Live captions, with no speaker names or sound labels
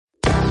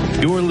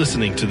You're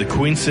listening to the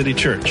Queen City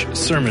Church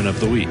Sermon of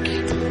the Week.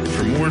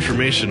 For more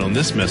information on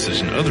this message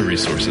and other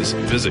resources,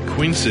 visit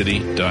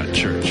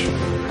queencity.church.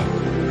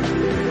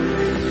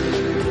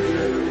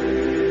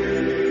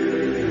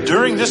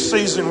 During this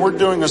season, we're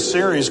doing a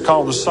series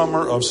called The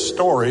Summer of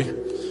Story,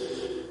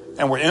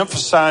 and we're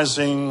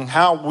emphasizing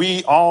how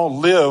we all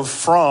live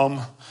from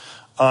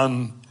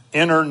an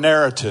inner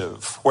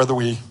narrative, whether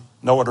we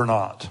know it or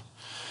not.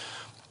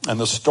 And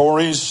the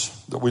stories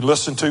that we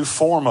listen to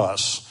form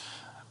us.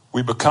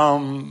 We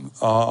become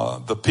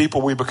the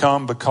people we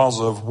become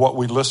because of what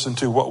we listen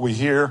to, what we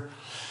hear.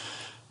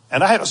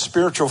 And I had a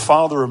spiritual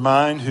father of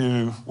mine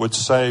who would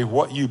say,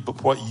 what you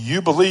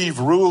believe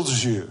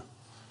rules you.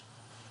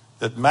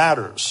 It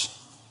matters.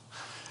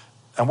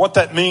 And what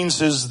that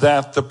means is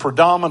that the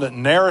predominant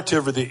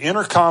narrative or the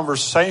inner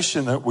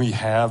conversation that we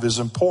have is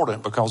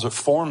important because it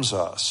forms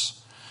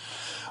us.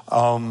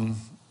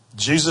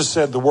 Jesus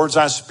said, the words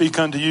I speak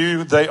unto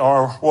you, they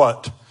are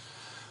what?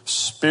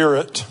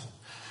 Spirit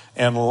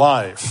and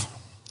life.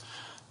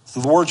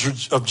 The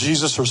words of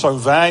Jesus are so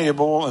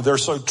valuable and they're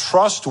so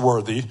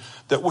trustworthy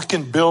that we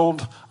can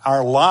build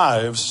our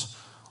lives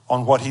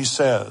on what he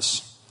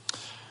says.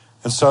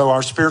 And so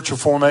our spiritual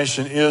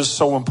formation is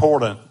so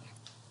important.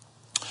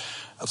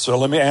 So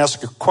let me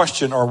ask a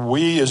question. Are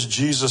we, as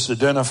Jesus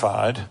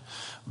identified,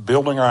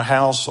 building our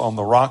house on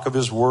the rock of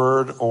his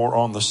word or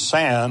on the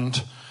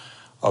sand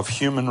of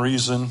human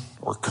reason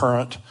or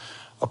current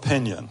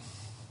opinion?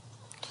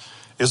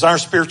 Is our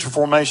spiritual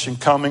formation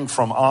coming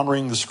from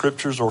honoring the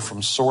scriptures or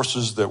from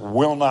sources that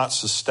will not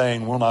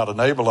sustain, will not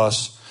enable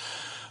us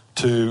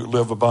to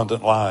live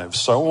abundant lives?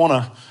 So I want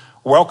to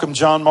welcome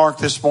John Mark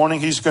this morning.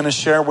 He's going to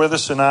share with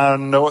us, and I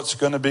know it's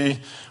going to be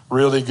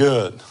really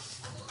good.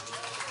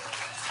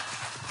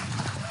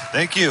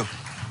 Thank you.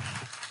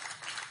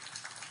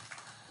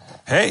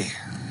 Hey,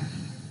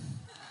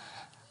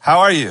 how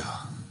are you?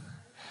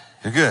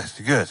 You're good.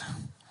 You're good.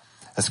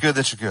 That's good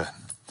that you're good.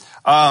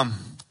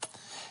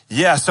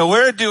 Yeah, so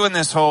we're doing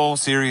this whole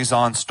series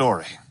on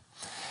story.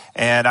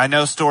 And I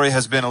know story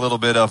has been a little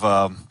bit of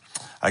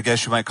I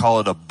guess you might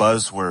call it a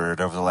buzzword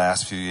over the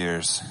last few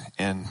years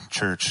in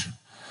church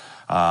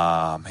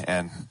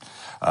and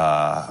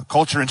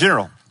culture in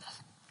general.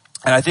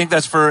 And I think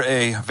that's for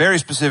a very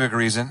specific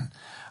reason.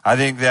 I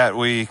think that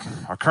we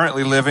are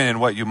currently living in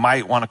what you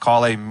might want to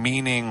call a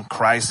meaning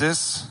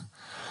crisis.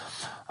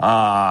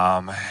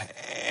 And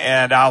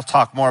I'll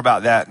talk more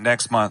about that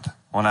next month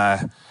when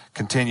I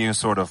continue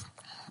sort of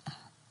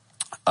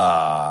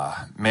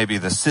maybe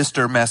the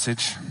sister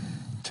message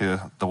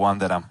to the one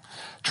that I'm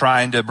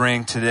trying to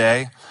bring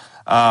today.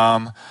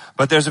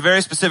 But there's a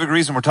very specific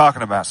reason we're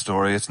talking about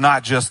story. It's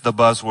not just the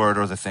buzzword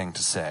or the thing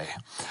to say.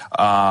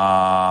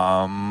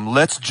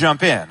 Let's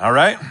jump in, all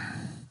right?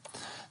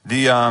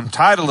 The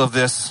title of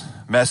this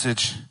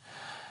message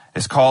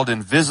is called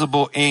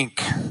Invisible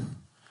Ink.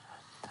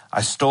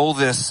 I stole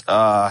this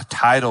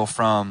title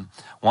from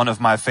one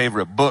of my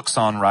favorite books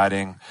on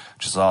writing,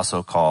 which is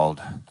also called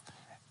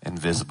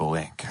Invisible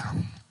Ink.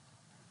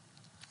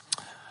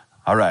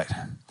 All right.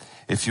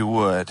 If you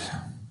would,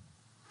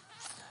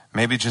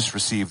 maybe just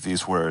receive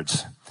these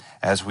words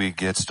as we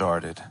get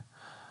started.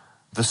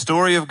 The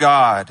story of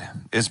God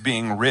is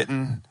being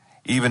written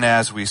even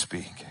as we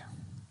speak.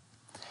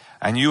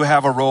 And you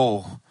have a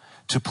role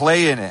to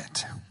play in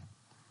it.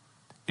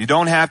 You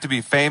don't have to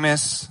be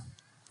famous.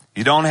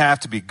 You don't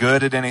have to be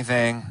good at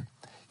anything.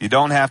 You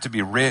don't have to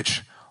be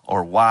rich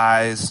or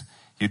wise.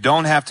 You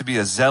don't have to be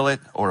a zealot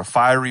or a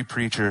fiery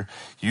preacher.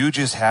 You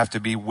just have to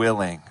be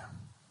willing.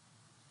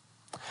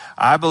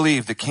 I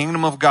believe the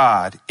kingdom of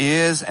God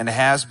is and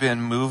has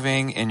been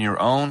moving in your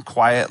own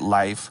quiet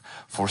life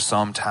for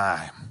some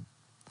time.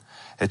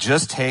 It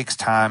just takes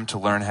time to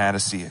learn how to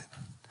see it.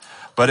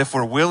 But if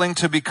we're willing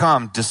to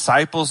become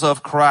disciples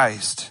of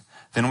Christ,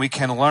 then we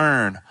can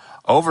learn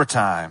over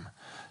time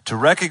to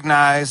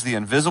recognize the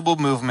invisible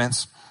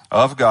movements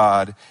of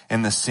God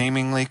in the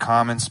seemingly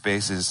common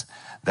spaces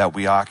that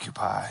we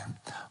occupy.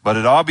 But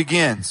it all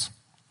begins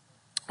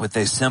with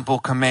a simple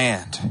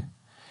command.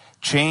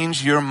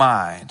 Change your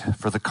mind,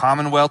 for the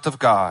commonwealth of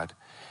God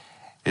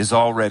is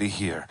already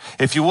here.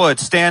 If you would,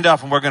 stand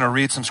up and we're going to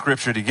read some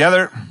scripture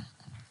together.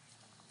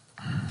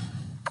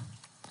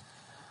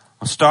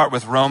 We'll start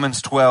with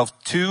Romans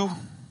 12:2.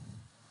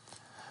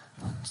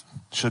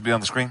 Should be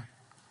on the screen.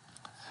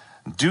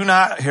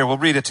 We'll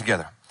read it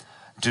together.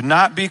 Do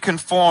not be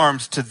conformed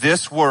to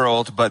this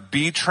world, but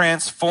be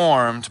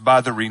transformed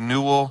by the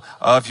renewal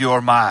of your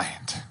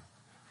mind.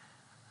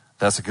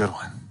 That's a good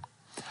one.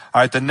 All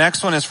right, the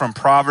next one is from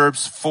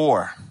Proverbs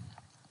 4.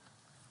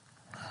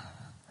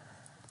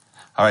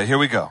 All right, here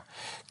we go.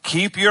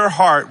 Keep your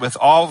heart with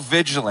all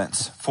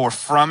vigilance, for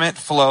from it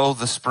flow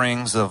the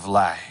springs of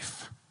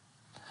life.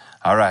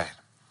 All right.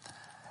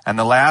 And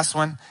the last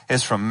one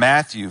is from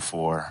Matthew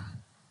 4.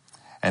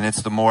 And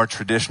it's the more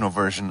traditional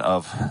version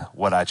of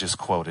what I just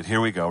quoted. Here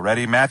we go.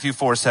 Ready? Matthew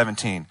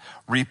 4:17.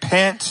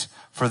 Repent,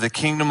 for the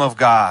kingdom of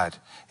God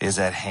is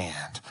at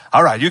hand.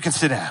 All right, you can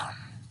sit down.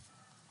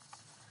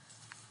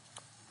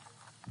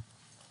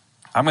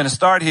 I'm going to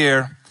start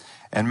here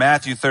And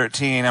Matthew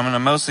 13, I'm going to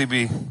mostly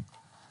be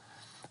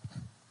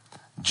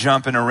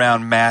jumping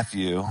around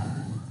Matthew.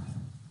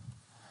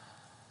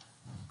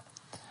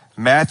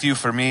 Matthew,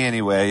 for me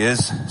anyway,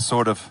 is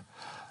sort of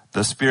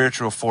the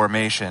spiritual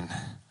formation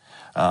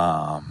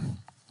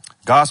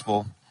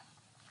gospel,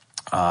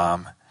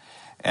 and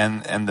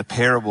the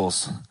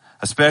parables,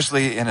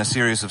 especially in a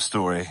series of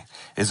story,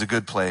 is a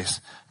good place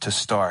to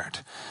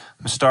start.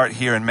 I'm going to start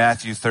here in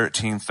Matthew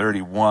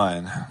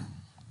 13:31.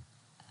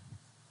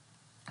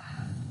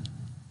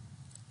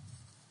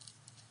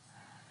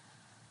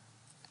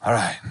 All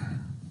right.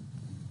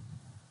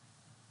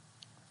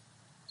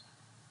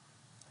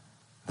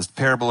 This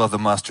parable of the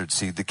mustard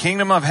seed. The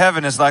kingdom of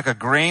heaven is like a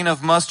grain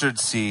of mustard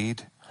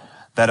seed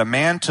that a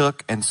man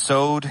took and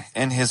sowed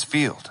in his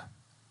field.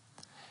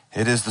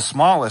 It is the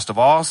smallest of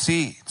all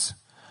seeds,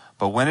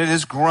 but when it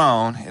is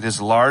grown, it is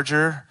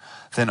larger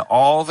than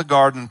all the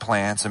garden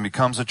plants and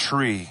becomes a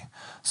tree,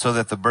 so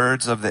that the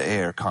birds of the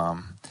air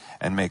come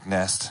and make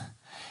nests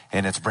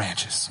in its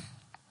branches.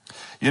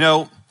 You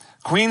know,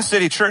 Queen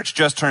City Church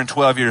just turned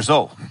 12 years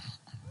old.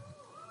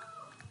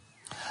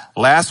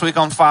 Last week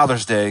on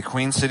Father's Day,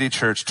 Queen City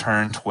Church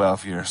turned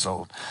 12 years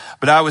old.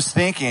 But I was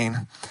thinking,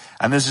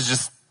 and this is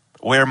just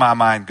where my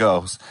mind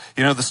goes.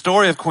 You know, the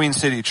story of Queen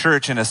City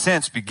Church, in a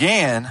sense,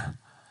 began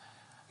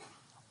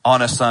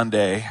on a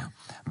Sunday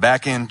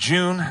back in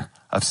June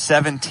of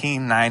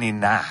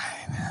 1799.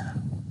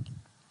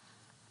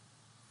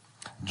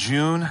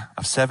 June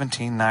of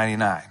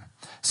 1799.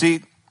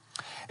 See,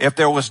 if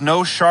there was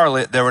no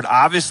Charlotte, there would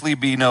obviously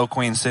be no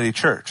Queen City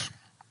Church.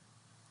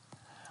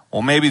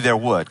 Well, maybe there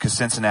would, because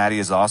Cincinnati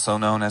is also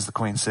known as the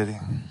Queen City.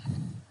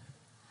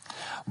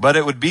 But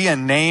it would be a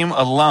name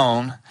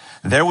alone.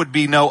 There would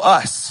be no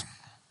us.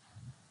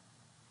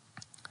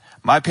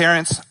 My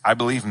parents, I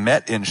believe,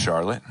 met in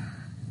Charlotte.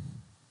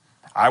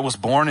 I was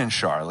born in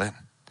Charlotte.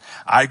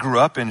 I grew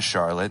up in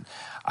Charlotte.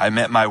 I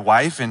met my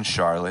wife in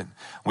Charlotte.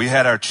 We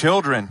had our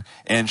children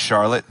in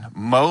Charlotte.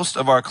 Most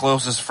of our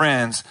closest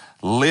friends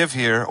live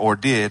here, or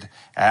did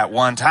at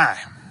one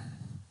time.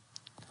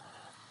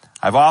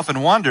 I've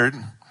often wondered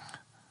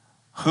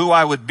who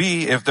I would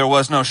be if there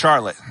was no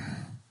Charlotte.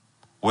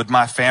 Would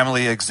my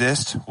family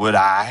exist? Would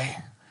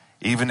I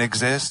even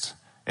exist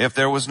if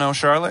there was no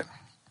Charlotte?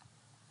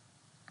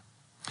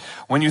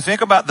 When you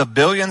think about the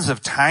billions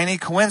of tiny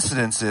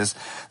coincidences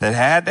that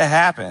had to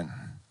happen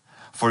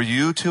for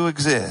you to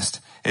exist,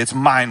 it's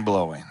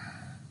mind-blowing.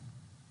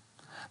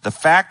 The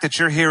fact that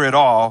you're here at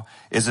all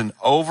is an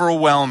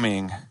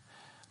overwhelming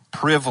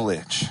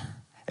privilege,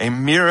 a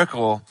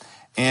miracle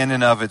in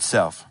and of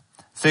itself.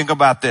 Think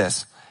about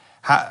this.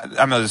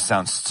 I know this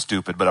sounds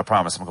stupid, but I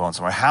promise I'm going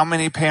somewhere. How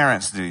many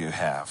parents do you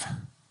have?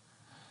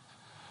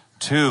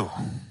 2.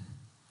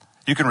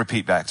 You can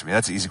repeat back to me.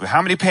 That's easy.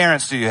 How many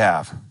parents do you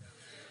have?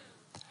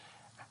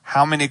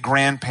 How many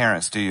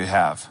grandparents do you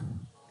have?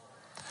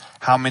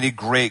 How many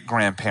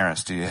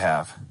great-grandparents do you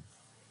have?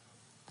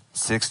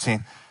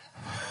 16.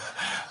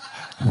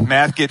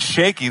 Math gets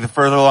shaky the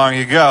further along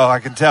you go, I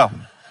can tell.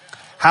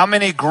 How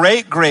many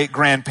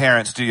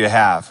great-great-grandparents do you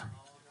have?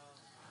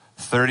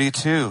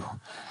 32.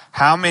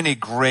 How many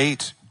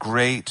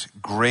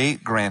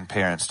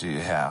great-great-great-grandparents do you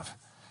have?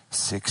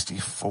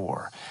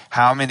 64.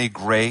 How many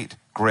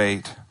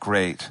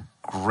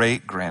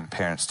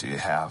great-great-great-great-grandparents do you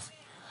have?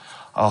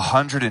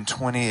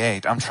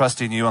 128. I'm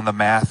trusting you on the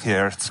math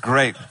here. It's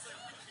great.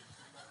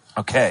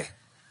 Okay.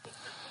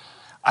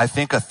 I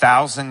think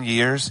 1,000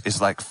 years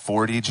is like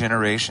 40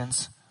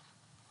 generations.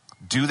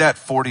 Do that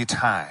 40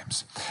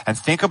 times. And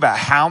think about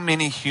how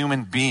many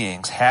human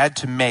beings had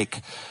to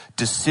make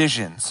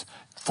decisions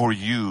for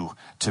you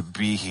to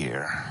be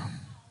here.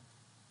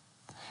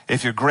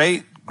 If your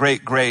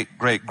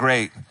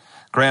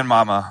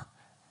great-great-great-great-great-grandmama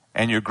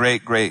and your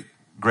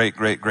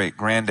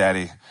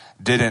great-great-great-great-great-granddaddy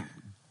didn't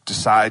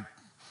decide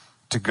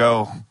to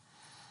go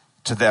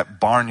to that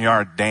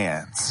barnyard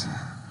dance,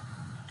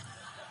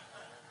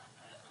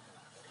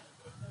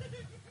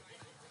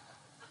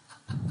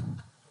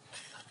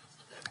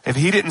 if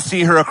he didn't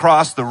see her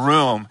across the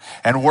room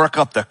and work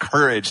up the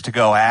courage to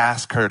go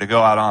ask her to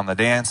go out on the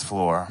dance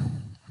floor,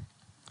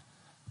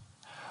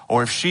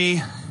 or if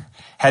she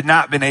had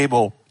not been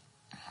able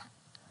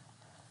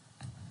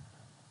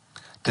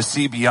to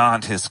see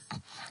beyond his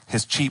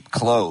cheap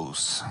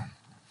clothes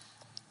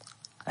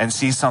and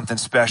see something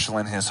special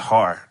in his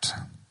heart,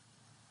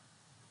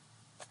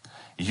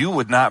 you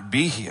would not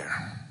be here.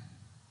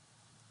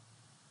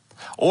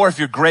 Or if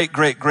your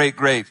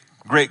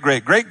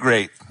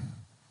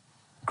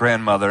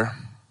great-great-great-great-great-great-great-grandmother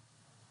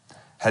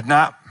had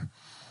not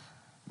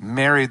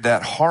married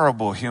that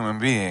horrible human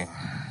being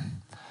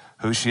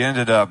who she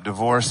ended up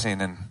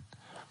divorcing and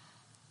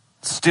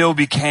still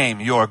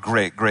became your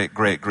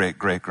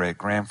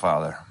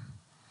great-great-great-great-great-great-grandfather.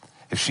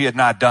 If she had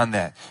not done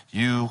that,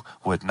 you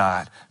would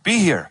not be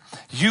here.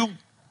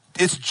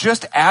 It's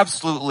just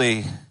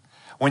absolutely,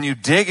 when you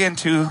dig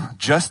into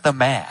just the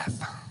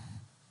math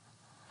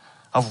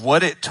of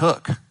what it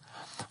took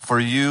for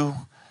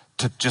you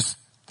to just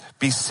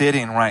be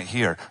sitting right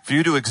here, for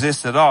you to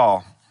exist at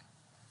all,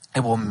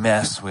 it will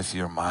mess with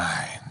your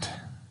mind.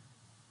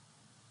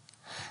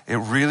 It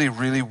really,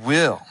 really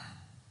will.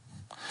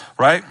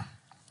 Right?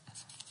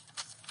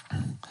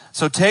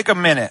 So take a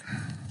minute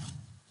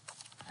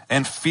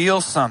and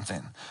feel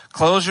something.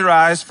 Close your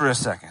eyes for a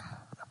second.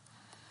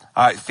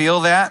 All right,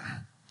 feel that?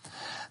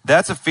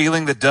 That's a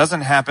feeling that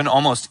doesn't happen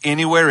almost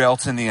anywhere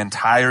else in the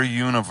entire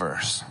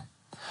universe.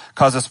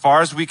 Because as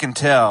far as we can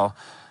tell,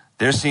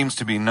 there seems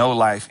to be no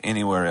life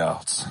anywhere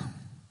else.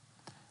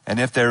 And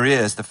if there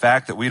is, the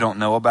fact that we don't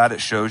know about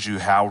it shows you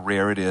how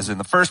rare it is in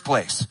the first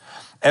place.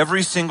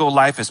 Every single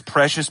life is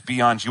precious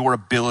beyond your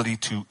ability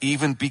to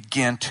even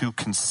begin to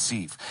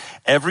conceive.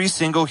 Every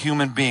single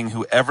human being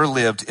who ever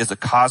lived is a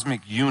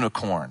cosmic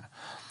unicorn,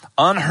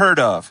 unheard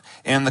of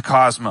in the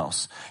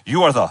cosmos.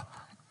 You are the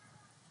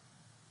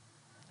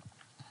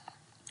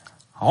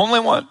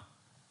only one.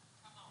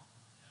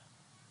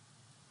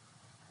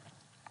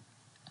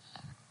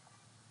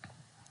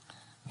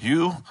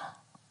 You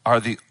are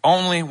the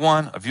only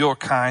one of your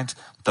kind,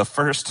 the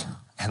first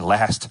and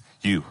last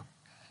you.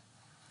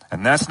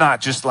 And that's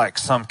not just like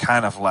some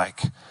kind of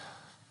like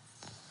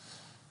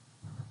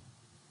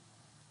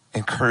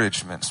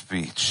encouragement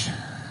speech.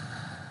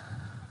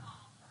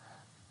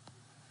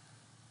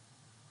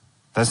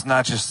 That's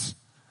not just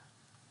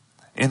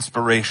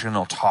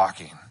inspirational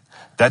talking.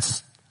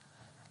 That's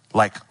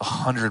like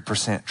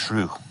 100%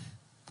 true,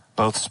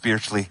 both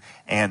spiritually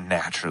and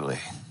naturally,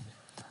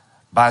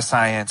 by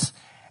science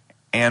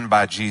and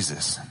by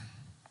Jesus.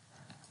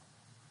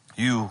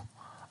 You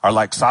are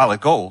like solid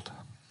gold.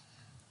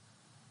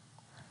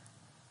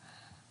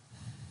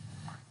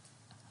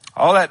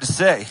 All that to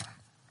say,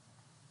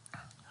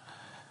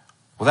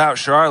 without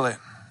Charlotte,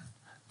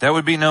 there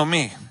would be no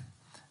me,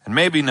 and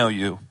maybe no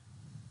you,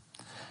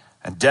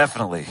 and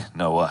definitely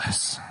no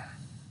us.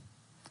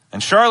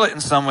 And Charlotte in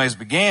some ways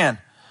began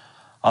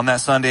on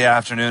that Sunday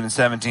afternoon in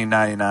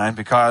 1799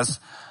 because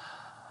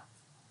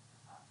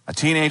a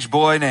teenage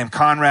boy named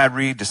Conrad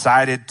Reed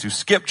decided to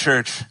skip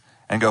church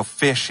and go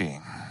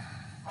fishing.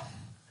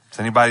 Does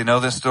anybody know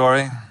this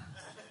story?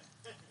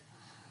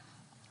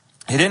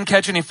 He didn't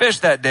catch any fish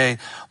that day,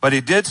 but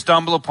he did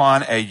stumble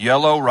upon a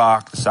yellow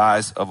rock the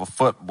size of a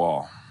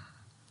football.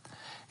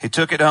 He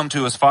took it home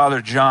to his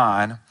father,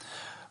 John,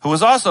 who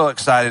was also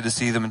excited to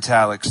see the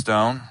metallic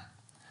stone.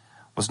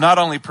 It was not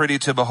only pretty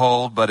to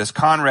behold, but as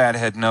Conrad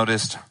had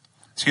noticed,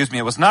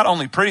 it was not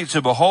only pretty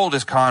to behold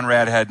as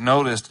Conrad had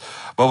noticed,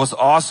 but was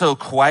also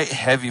quite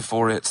heavy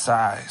for its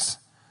size.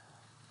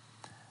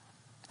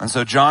 And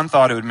so John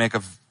thought it would make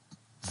a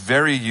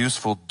very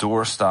useful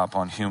doorstop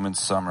on humid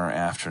summer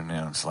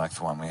afternoons like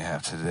the one we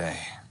have today.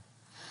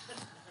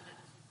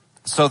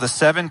 So the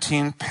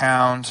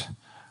 17-pound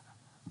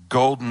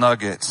gold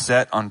nugget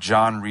sat on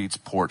John Reed's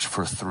porch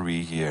for 3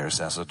 years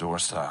as a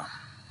doorstop.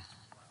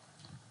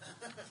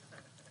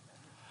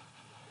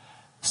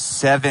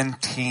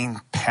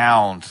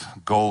 17-pound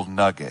gold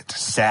nugget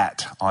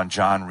sat on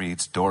John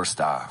Reed's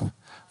doorstop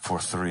for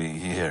 3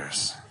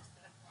 years.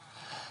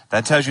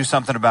 That tells you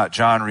something about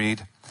John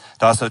Reed.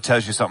 It also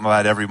tells you something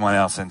about everyone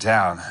else in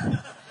town.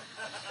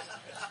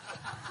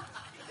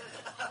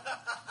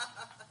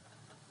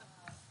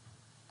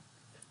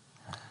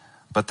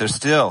 But there's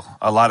still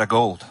a lot of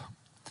gold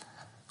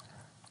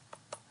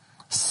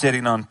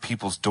sitting on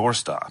people's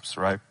doorstops,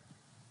 right?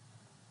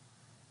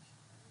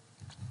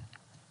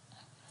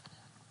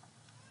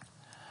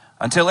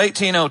 Until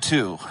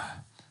 1802,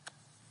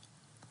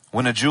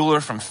 when a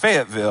jeweler from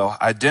Fayetteville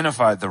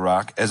identified the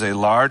rock as a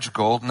large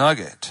gold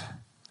nugget.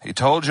 He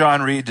told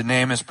John Reed to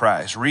name his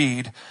price.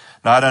 Reed,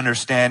 not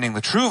understanding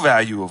the true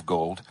value of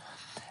gold,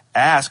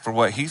 asked for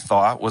what he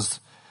thought was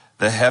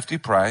the hefty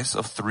price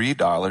of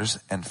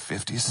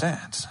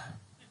 $3.50,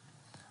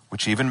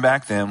 which even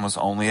back then was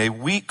only a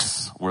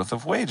week's worth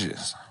of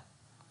wages.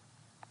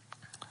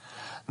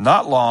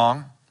 Not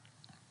long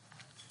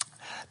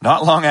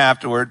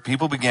afterward,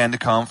 people began to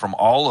come from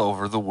all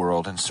over the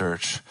world in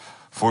search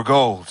for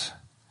gold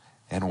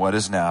in what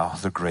is now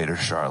the greater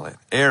Charlotte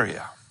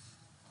area.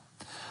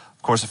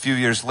 Of course, a few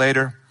years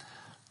later,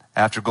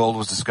 after gold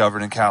was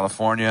discovered in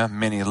California,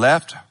 many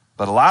left,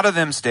 but a lot of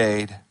them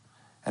stayed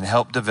and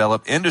helped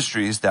develop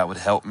industries that would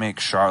help make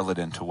Charlotte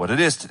into what it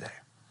is today.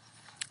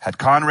 Had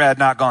Conrad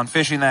not gone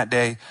fishing that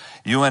day,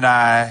 you and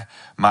I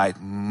might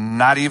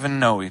not even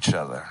know each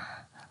other.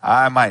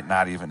 I might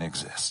not even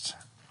exist.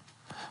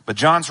 But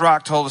John's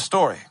rock told a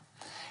story.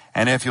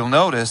 And if you'll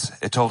notice,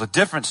 it told a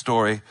different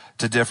story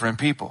to different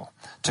people.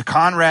 To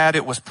Conrad,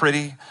 it was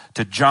pretty.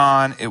 To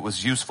John, it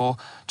was useful.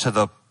 To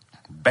the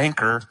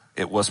banker,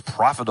 it was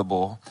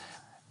profitable.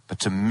 But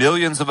to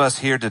millions of us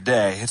here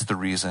today, it's the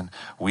reason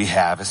we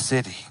have a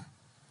city.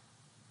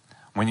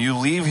 When you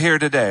leave here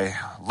today,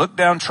 look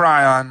down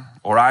Tryon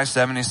or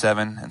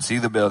I-77 and see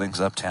the buildings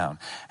uptown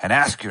and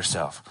ask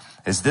yourself,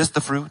 is this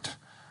the fruit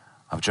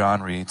of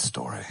John Reed's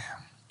story?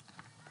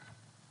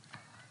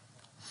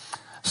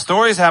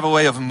 Stories have a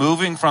way of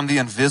moving from the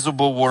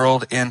invisible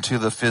world into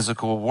the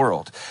physical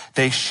world.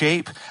 They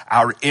shape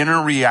our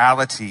inner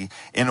reality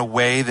in a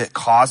way that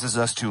causes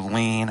us to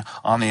lean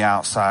on the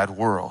outside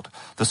world.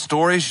 The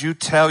stories you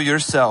tell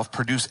yourself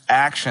produce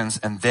actions,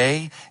 and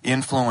they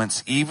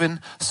influence even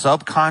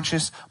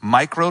subconscious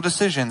micro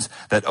decisions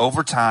that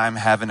over time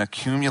have an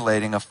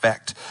accumulating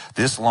effect.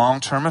 This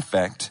long-term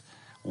effect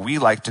we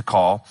like to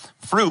call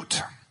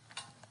fruit.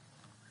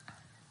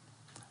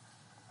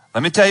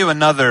 Let me tell you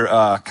another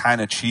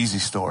kind of cheesy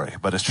story,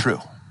 but it's true.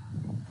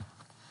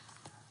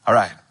 All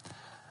right.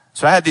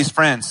 So I had these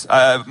friends.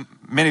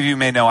 Many of you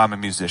may know I'm a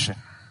musician,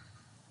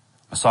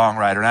 a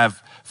songwriter, and I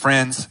have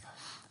friends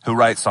who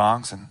write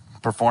songs and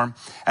perform.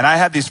 And I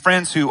had these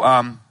friends who,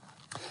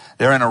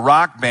 they're in a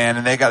rock band,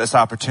 and they got this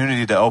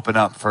opportunity to open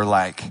up for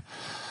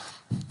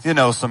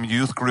some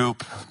youth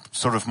group,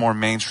 sort of more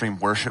mainstream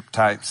worship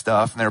type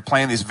stuff. And they were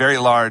playing these very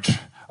large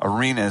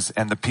arenas,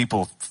 and the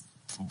people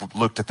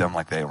looked at them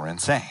like they were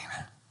insane.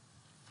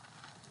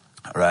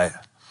 Right?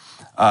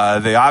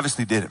 They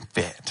obviously didn't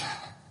fit.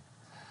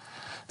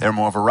 They're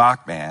more of a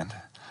rock band.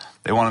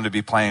 They wanted to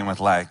be playing with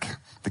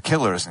the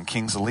Killers and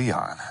Kings of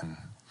Leon,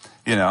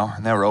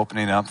 and they were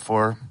opening up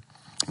for,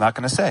 I'm not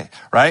going to say,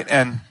 right?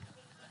 And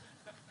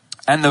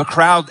the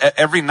crowd,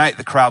 every night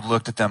the crowd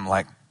looked at them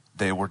like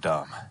they were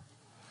dumb.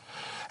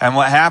 And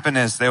what happened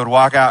is they would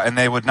walk out and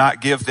they would not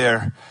give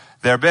their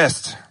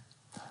best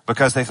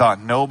because they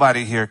thought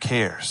nobody here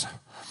cares.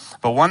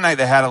 But one night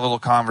they had a little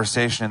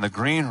conversation in the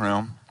green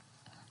room,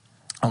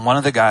 and one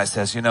of the guys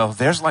says,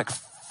 there's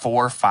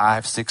 4,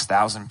 5,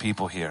 6,000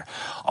 people here.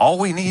 All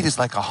we need is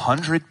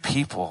 100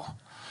 people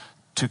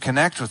to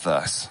connect with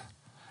us.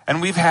 And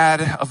we've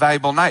had a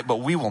valuable night, but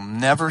we will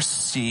never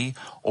see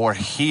or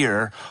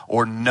hear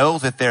or know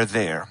that they're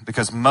there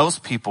because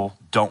most people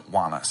don't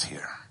want us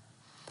here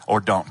or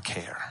don't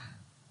care.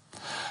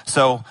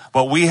 So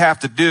what we have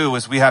to do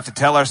is we have to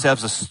tell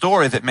ourselves a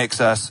story that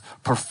makes us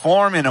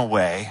perform in a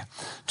way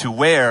to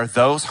where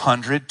those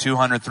 100,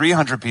 200,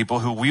 300 people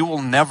who we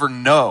will never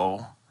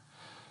know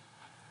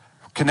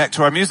connect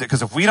to our music.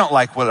 Because if we don't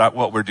like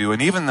what we're doing,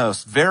 even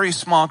those very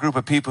small group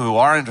of people who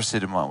are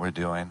interested in what we're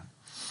doing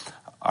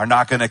are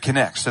not going to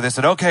connect. So they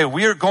said, okay,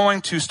 we are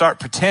going to start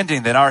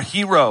pretending that our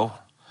hero,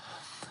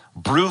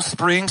 Bruce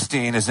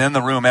Springsteen, is in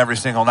the room every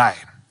single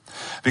night.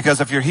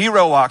 Because if your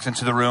hero walked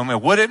into the room,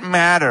 it wouldn't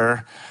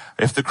matter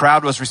if the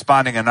crowd was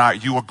responding or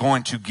not. You were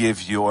going to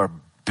give your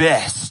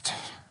best,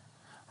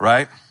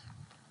 right?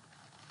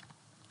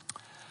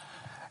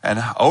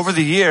 And over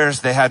the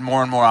years, they had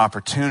more and more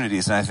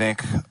opportunities. And I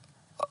think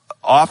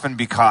often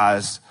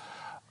because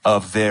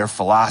of their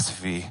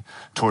philosophy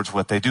towards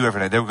what they do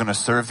every night, they were going to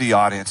serve the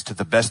audience to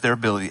the best of their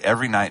ability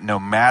every night, no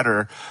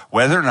matter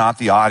whether or not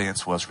the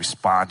audience was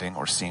responding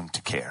or seemed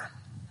to care.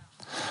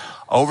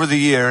 Over the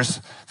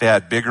years, they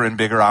had bigger and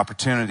bigger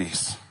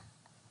opportunities.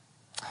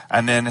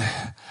 And then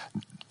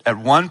at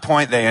one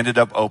point, they ended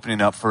up opening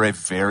up for a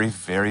very,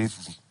 very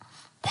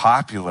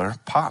popular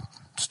pop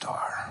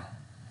star.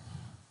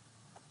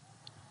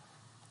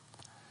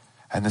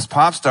 And this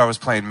pop star was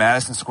playing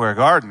Madison Square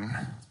Garden.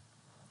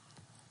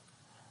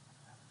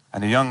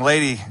 And a young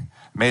lady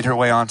made her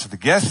way onto the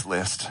guest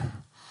list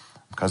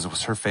because it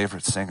was her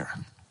favorite singer.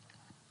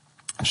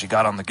 And she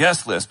got on the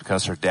guest list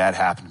because her dad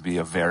happened to be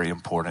a very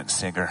important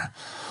singer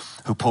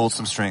who pulled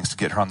some strings to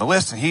get her on the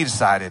list. And he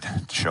decided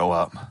to show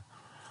up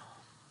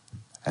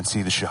and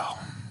see the show.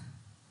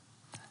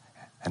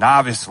 And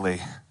obviously,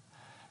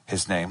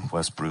 his name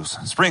was Bruce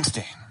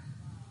Springsteen.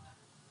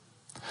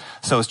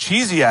 So as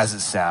cheesy as it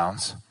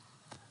sounds,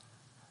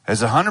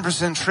 it's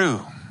 100%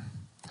 true.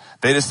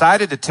 They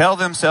decided to tell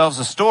themselves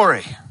a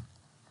story.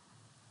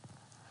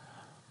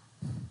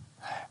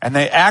 And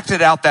they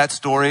acted out that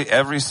story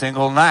every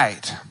single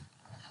night.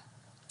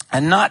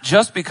 And not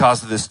just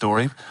because of this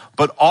story,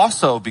 but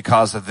also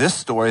because of this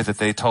story that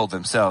they told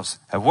themselves.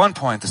 At one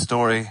point, the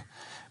story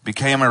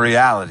became a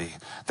reality.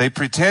 They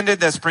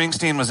pretended that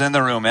Springsteen was in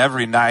the room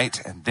every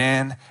night, and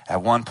then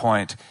at one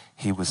point,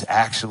 he was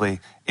actually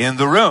in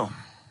the room.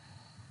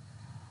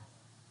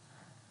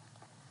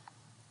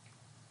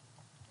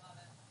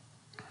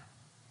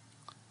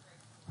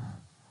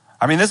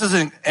 I mean, this is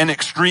an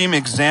extreme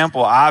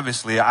example,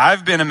 obviously.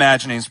 I've been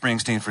imagining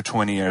Springsteen for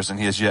 20 years, and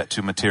he has yet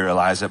to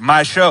materialize at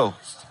my shows.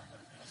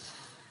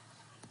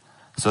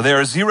 So there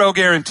are zero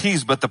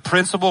guarantees, but the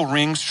principle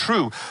rings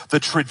true. The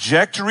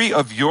trajectory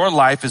of your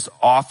life is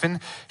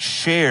often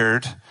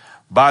shared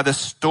by the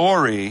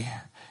story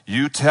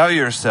you tell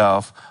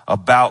yourself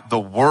about the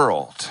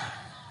world.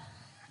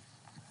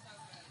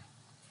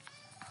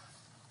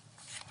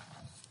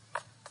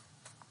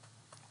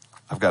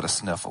 I've got a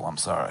sniffle, I'm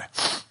sorry.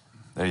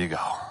 There you go.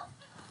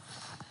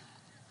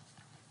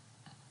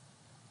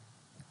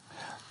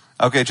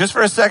 Okay, just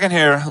for a second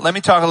here, let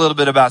me talk a little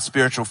bit about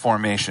spiritual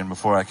formation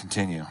before I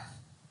continue.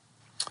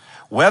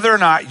 Whether or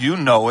not you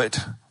know it,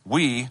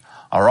 we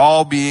are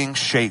all being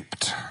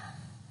shaped.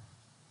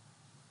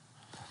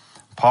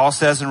 Paul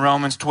says in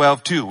Romans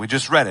 12:2, we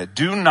just read it,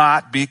 do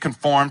not be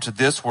conformed to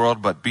this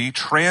world, but be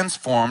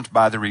transformed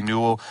by the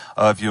renewal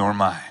of your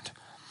mind.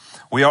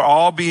 We are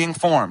all being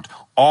formed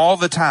all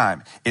the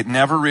time. It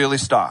never really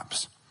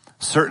stops.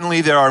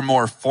 Certainly there are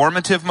more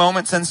formative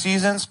moments and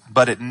seasons,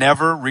 but it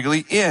never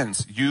really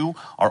ends. You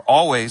are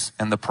always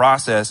in the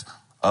process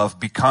of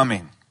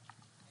becoming.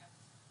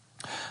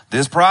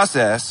 This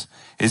process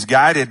is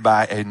guided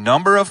by a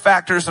number of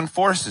factors and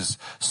forces.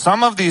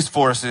 Some of these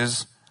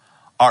forces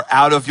are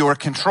out of your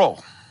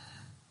control,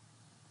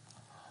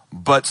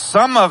 but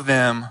some of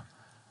them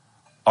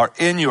are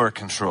in your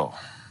control.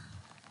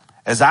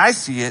 As I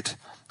see it,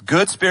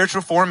 good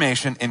spiritual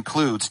formation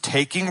includes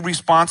taking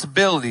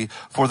responsibility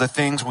for the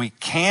things we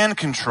can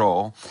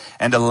control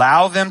and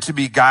allow them to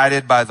be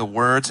guided by the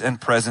words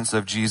and presence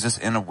of Jesus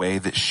in a way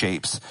that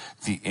shapes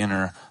the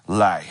inner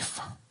life.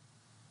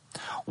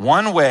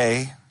 One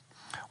way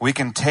we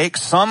can take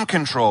some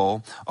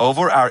control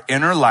over our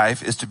inner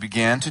life is to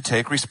begin to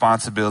take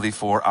responsibility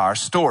for our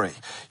story.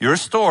 Your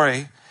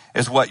story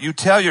is what you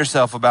tell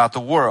yourself about the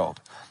world.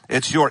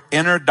 It's your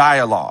inner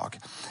dialogue.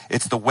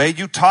 It's the way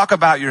you talk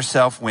about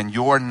yourself when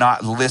you're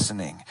not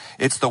listening.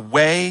 It's the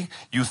way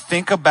you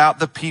think about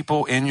the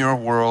people in your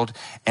world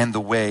and the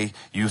way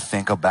you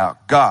think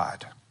about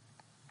God.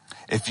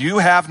 If you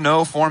have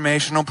no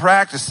formational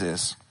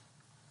practices,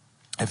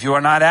 if you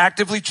are not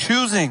actively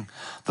choosing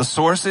the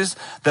sources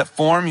that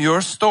form your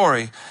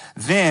story,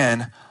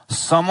 then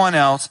someone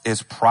else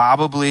is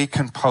probably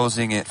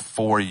composing it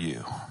for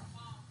you.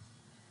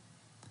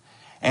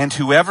 And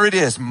whoever it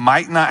is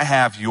might not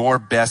have your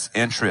best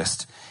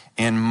interest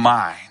in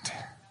mind.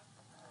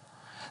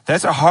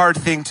 That's a hard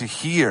thing to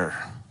hear,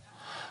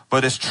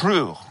 but it's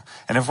true.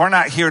 And if we're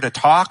not here to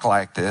talk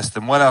like this,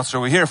 then what else are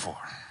we here for?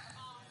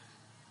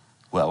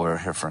 Well, we're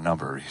here for a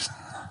number of reasons.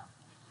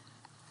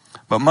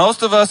 But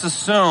most of us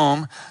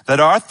assume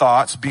that our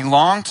thoughts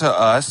belong to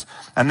us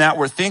and that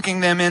we're thinking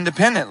them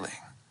independently.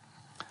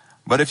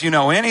 But if you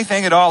know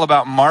anything at all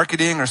about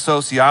marketing or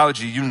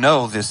sociology, you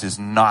know this is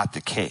not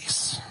the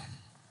case.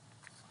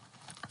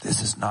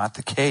 This is not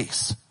the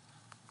case.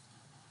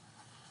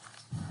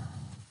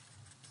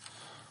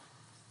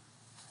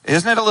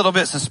 Isn't it a little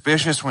bit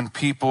suspicious when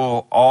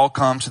people all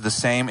come to the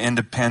same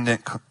Isn't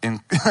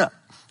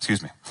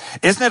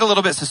it a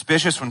little bit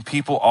suspicious when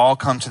people all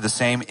come to the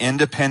same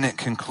independent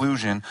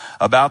conclusion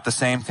about the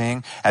same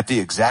thing at the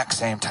exact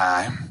same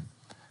time?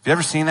 Have you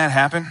ever seen that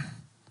happen?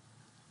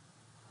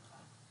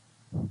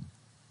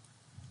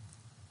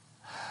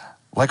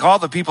 Like all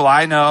the people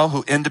I know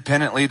who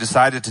independently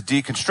decided to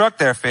deconstruct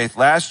their faith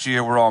last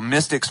year were all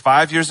mystics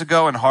 5 years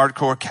ago and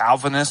hardcore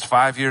Calvinists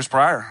 5 years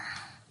prior.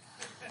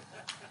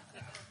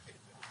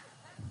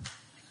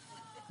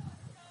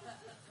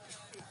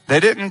 They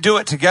didn't do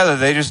it together.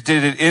 They just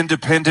did it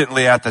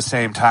independently at the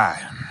same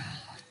time.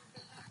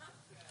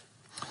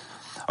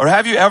 Or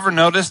have you ever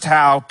noticed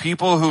how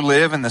people who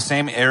live in the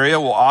same area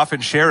will often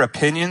share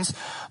opinions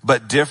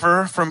but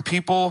differ from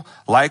people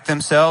like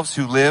themselves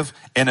who live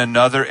in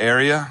another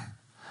area?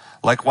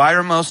 Like, why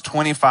are most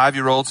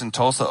 25-year-olds in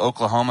Tulsa,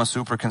 Oklahoma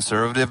super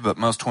conservative, but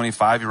most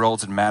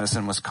 25-year-olds in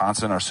Madison,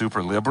 Wisconsin are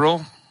super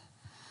liberal?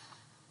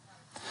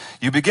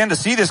 You begin to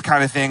see this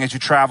kind of thing as you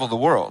travel the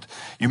world.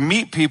 You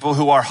meet people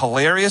who are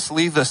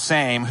hilariously the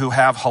same, who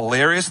have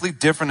hilariously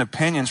different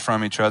opinions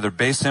from each other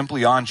based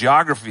simply on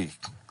geography,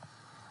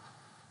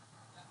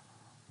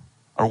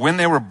 or when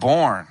they were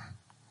born,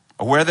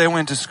 or where they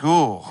went to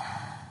school.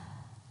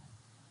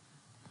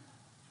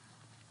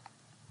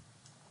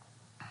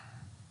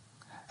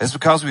 It's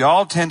because we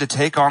all tend to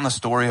take on the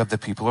story of the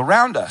people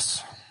around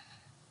us.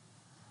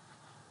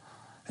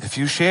 If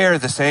you share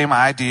the same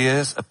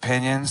ideas,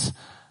 opinions,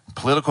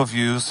 political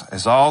views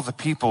as all the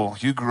people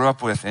you grew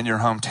up with in your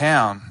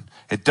hometown,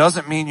 it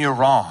doesn't mean you're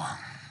wrong.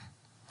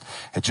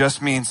 It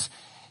just means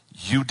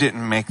you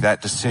didn't make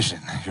that decision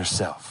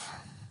yourself.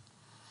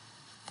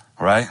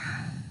 Right?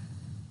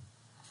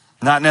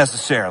 Not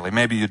necessarily.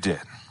 Maybe you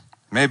did.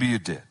 Maybe you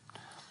did.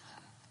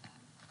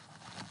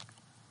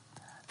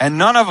 And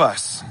none of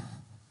us,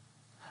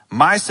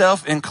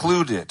 myself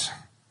included,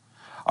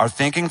 are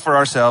thinking for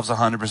ourselves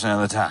 100% of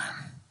the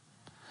time.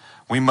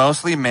 We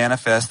mostly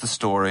manifest the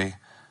story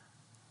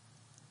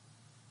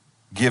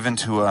given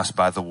to us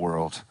by the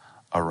world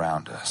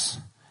around us.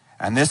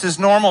 And this is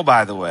normal,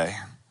 by the way.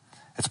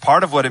 It's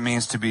part of what it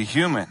means to be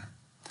human.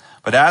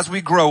 But as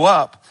we grow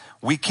up,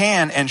 we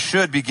can and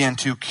should begin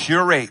to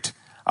curate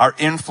our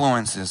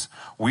influences.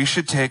 We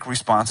should take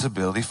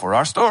responsibility for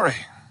our story.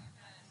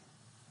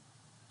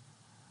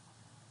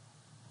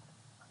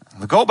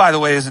 The goal, by the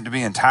way, isn't to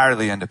be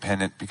entirely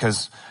independent,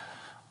 because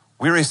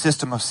we're a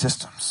system of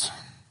systems.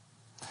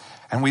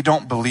 And we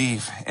don't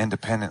believe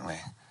independently.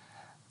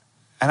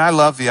 And I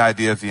love the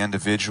idea of the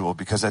individual,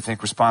 because I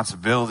think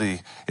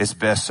responsibility is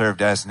best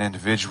served as an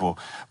individual.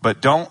 But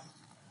don't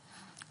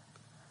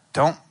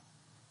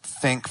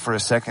think for a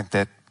second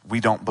that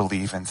we don't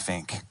believe and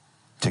think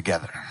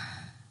together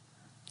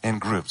in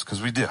groups,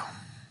 because we do.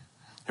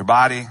 Your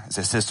body is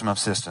a system of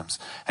systems,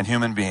 and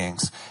human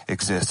beings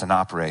exist and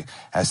operate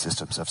as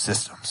systems of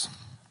systems.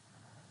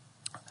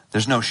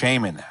 There's no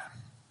shame in that.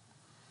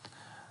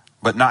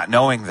 But not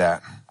knowing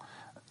that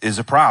is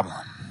a problem.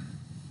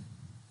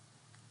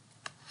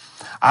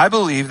 I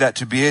believe that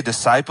to be a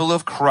disciple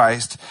of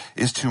Christ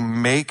is to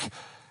make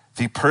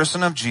the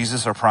person of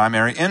Jesus our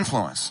primary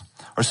influence.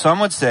 Or some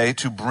would say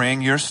to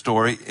bring your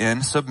story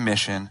in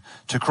submission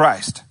to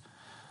Christ.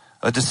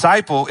 A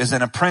disciple is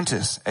an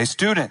apprentice, a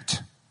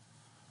student,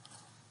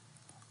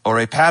 or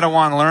a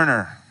Padawan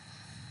learner.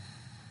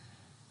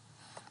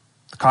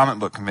 The comic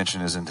book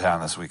convention is in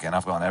town this weekend.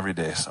 I've gone every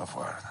day so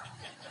far.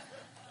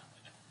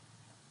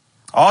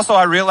 Also,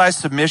 I realize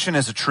submission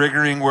is a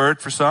triggering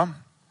word for some,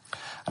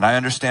 and I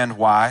understand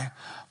why.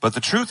 But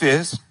the truth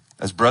is,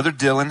 as Brother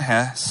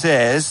Dylan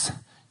says,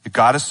 you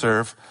got to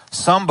serve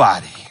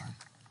somebody.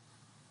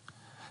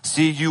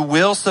 See, you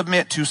will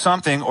submit to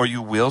something or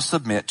you will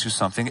submit to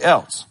something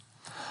else.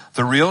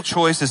 The real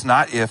choice is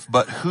not if,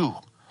 but who.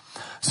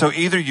 So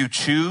either you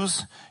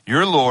choose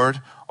your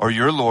Lord or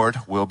your Lord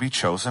will be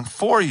chosen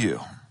for you.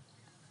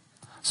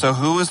 So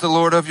who is the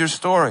Lord of your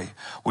story?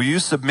 Will you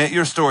submit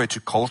your story to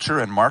culture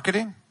and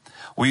marketing?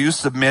 Will you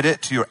submit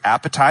it to your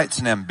appetites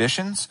and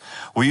ambitions?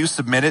 Will you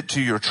submit it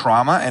to your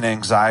trauma and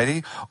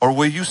anxiety? Or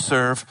will you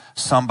serve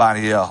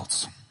somebody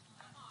else?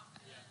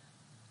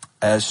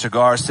 As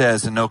Shagar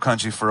says in No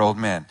Country for Old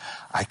Men,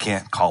 I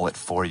can't call it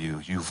for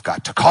you. You've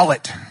got to call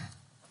it.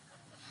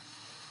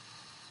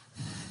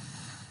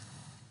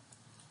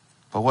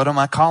 But what am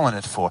I calling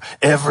it for?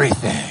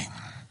 Everything.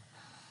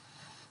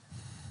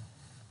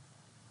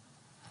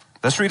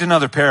 Let's read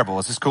another parable.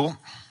 Is this cool?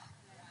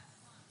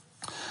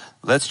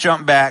 Let's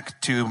jump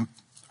back to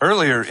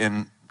earlier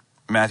in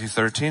Matthew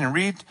 13 and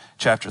read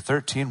chapter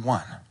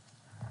 13:1.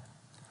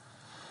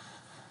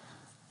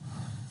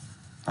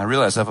 I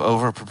realize I've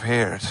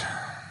over-prepared.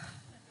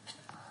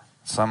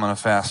 So I'm going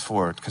to fast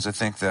forward because I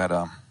think that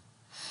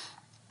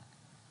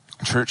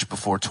church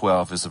before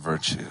 12 is a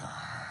virtue.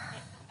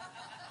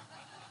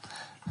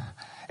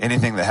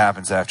 Anything that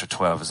happens after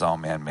 12 is all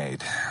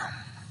man-made.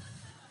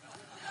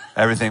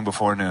 Everything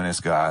before noon is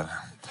God.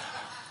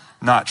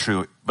 Not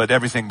true, but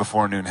everything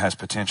before noon has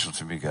potential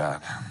to be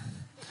God.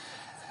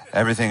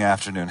 Everything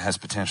after noon has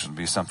potential to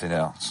be something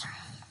else.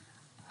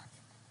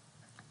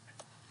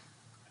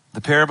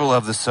 The parable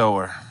of the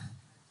sower.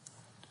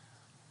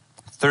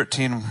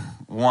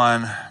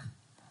 13:1,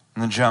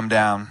 and then jump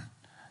down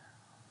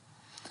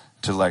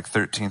to like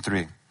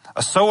 13:3.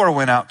 A sower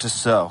went out to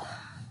sow,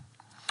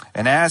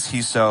 and as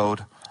he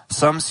sowed,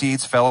 some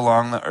seeds fell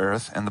along the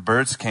earth, and the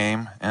birds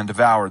came and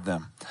devoured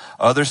them.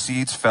 Other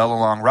seeds fell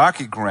along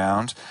rocky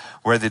ground,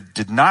 where they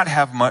did not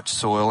have much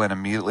soil, and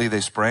immediately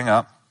they sprang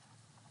up,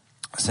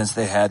 since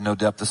they had no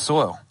depth of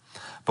soil.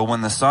 But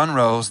when the sun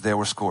rose, they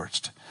were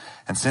scorched.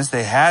 And since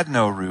they had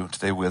no root,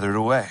 they withered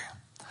away.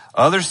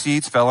 Other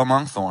seeds fell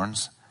among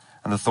thorns,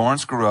 and the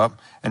thorns grew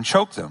up and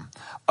choked them.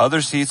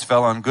 Other seeds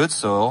fell on good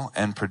soil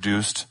and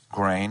produced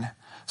grain,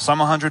 some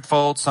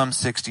 100-fold, some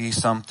 60,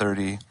 some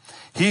 30.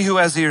 He who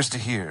has ears to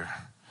hear,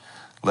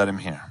 let him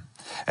hear.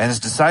 And his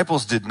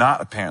disciples did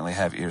not apparently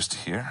have ears to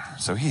hear,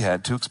 so he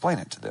had to explain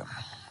it to them.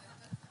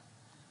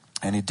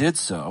 And he did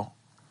so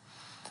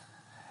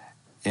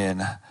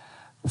in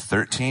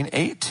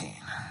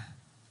 13:18.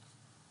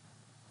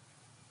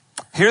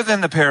 Hear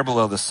then the parable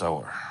of the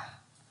sower.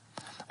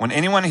 When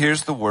anyone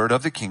hears the word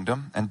of the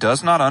kingdom and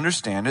does not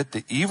understand it,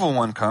 the evil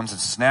one comes and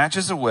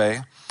snatches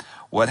away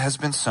what has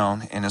been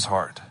sown in his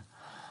heart.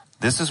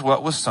 This is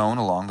what was sown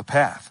along the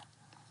path.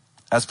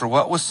 As for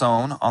what was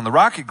sown on the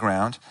rocky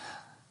ground,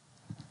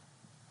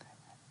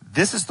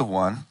 this is the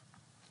one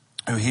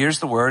who hears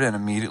the word and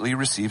immediately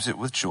receives it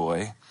with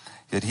joy,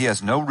 yet he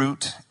has no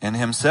root in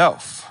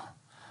himself,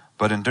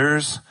 but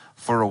endures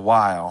for a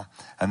while,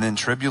 and then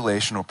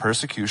tribulation or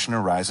persecution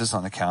arises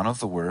on account of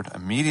the word.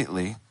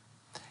 Immediately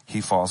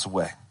he falls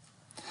away.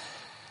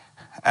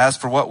 As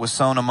for what was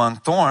sown among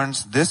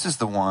thorns, this is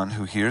the one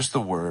who hears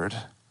the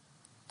word,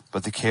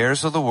 but the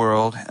cares of the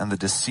world and the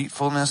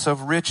deceitfulness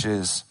of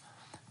riches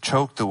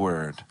choke the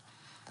word,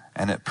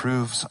 and it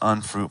proves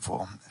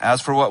unfruitful.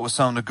 As for what was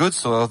sown to good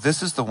soil,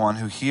 this is the one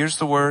who hears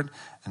the word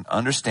and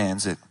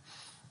understands it.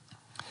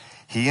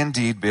 He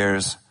indeed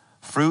bears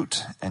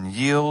fruit and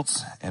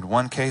yields, in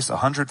one case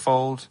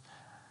 100-fold,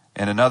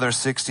 in another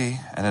 60,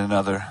 and in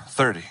another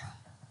 30.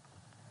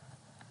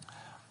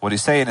 What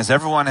he's saying is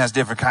everyone has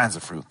different kinds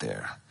of fruit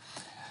there.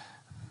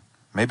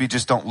 Maybe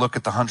just don't look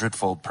at the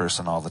 100-fold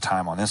person all the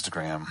time on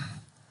Instagram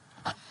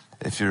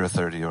if you're a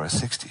 30 or a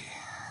 60.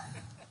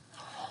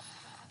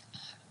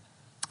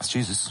 It's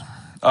Jesus.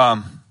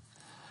 But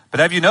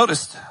have you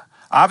noticed,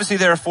 obviously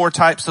there are 4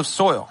 types of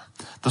soil.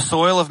 The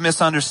soil of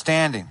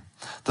misunderstanding,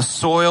 the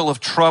soil of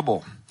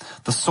trouble,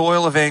 the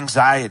soil of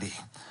anxiety,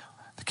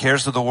 the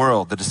cares of the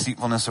world, the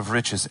deceitfulness of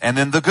riches, and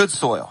then the good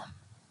soil.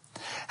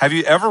 Have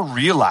you ever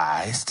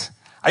realized,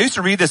 I used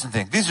to read this and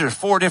think, these are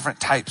 4 different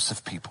types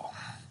of people.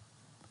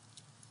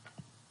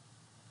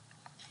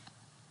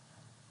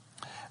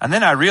 And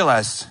then I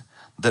realized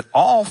that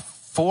all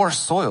 4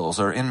 soils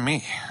are in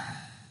me.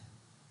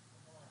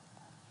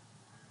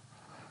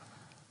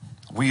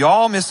 We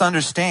all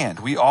misunderstand.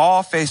 We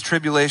all face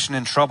tribulation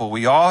and trouble.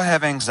 We all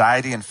have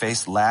anxiety and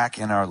face lack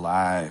in our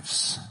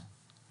lives.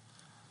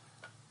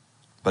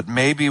 But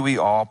maybe we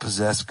all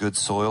possess good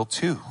soil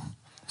too.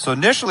 So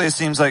initially it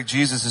seems like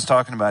Jesus is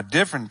talking about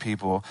different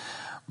people,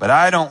 but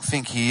I don't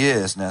think he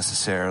is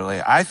necessarily.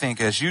 I think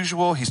as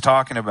usual, he's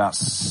talking about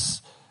us.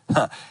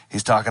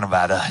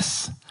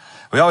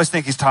 We always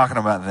think he's talking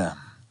about them,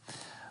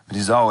 but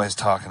he's always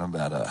talking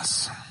about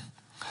us.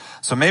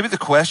 So maybe the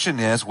question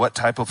is, what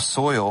type of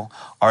soil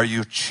are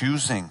you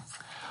choosing?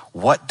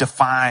 What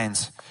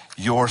defines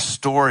your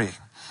story?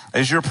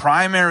 Is your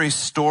primary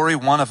story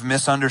one of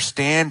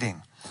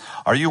misunderstanding?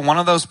 Are you one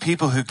of those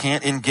people who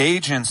can't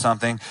engage in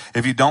something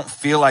if you don't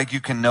feel like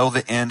you can know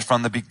the end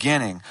from the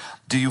beginning?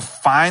 Do you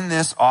find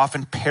this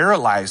often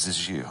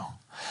paralyzes you?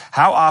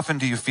 How often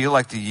do you feel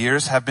like the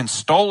years have been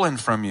stolen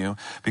from you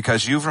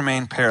because you've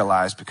remained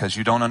paralyzed because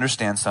you don't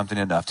understand something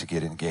enough to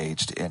get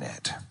engaged in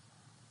it?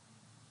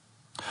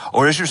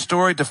 Or is your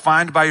story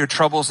defined by your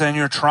troubles and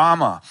your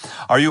trauma?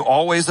 Are you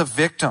always a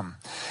victim?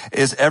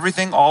 Is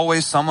everything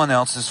always someone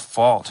else's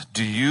fault?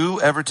 Do you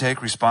ever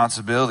take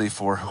responsibility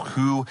for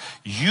who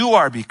you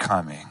are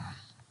becoming?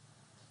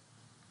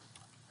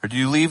 Or do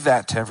you leave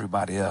that to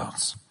everybody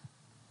else?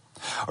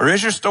 Or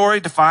is your story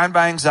defined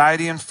by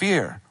anxiety and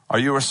fear? Are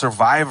you a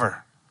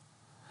survivor?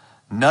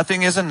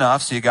 Nothing is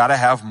enough, so you got to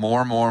have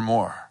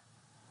more.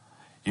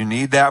 You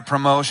need that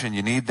promotion.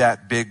 You need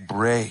that big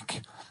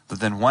break. But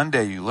then one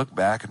day you look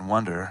back and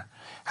wonder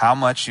how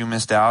much you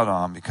missed out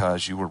on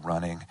because you were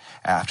running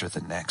after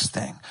the next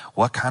thing.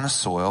 What kind of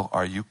soil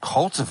are you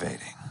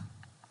cultivating?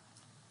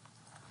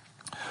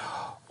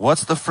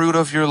 What's the fruit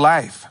of your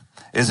life?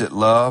 Is it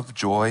love,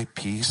 joy,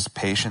 peace,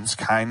 patience,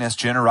 kindness,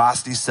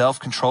 generosity,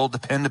 self-control,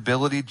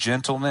 dependability,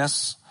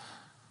 gentleness?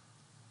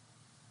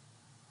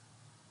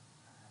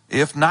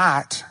 If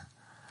not,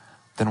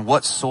 then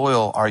what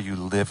soil are you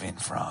living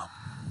from?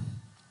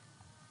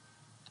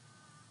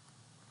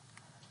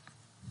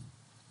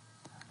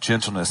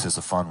 Gentleness is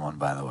a fun one,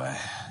 by the way.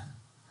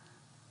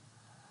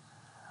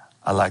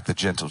 I like the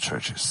gentle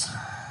churches.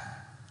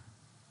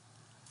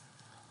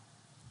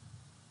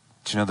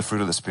 Do you know the fruit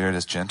of the Spirit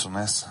is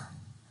gentleness?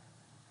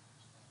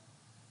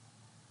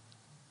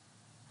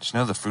 Do you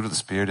know the fruit of the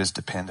Spirit is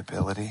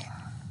dependability?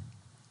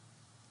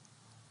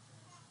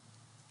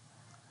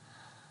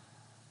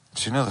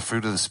 Do you know the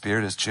fruit of the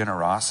Spirit is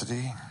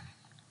generosity?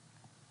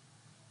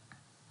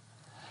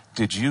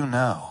 Did you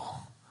know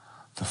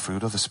the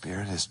fruit of the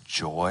Spirit is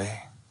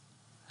joy?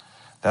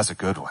 That's a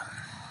good one.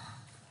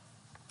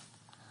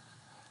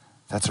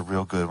 That's a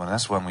real good one.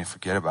 That's one we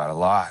forget about a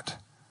lot.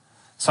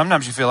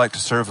 Sometimes you feel like to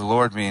serve the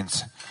Lord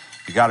means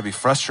you got to be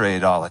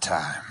frustrated all the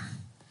time.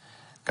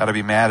 Got to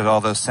be mad at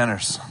all those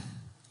sinners.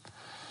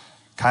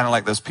 Kind of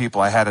like those people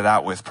I had it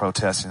out with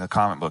protesting the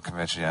comic book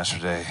convention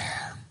yesterday.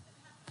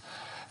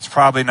 It's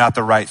probably not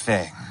the right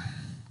thing.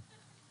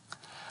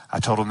 I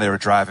told them they were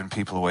driving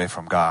people away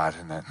from God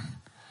and that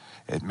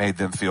it made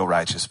them feel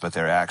righteous, but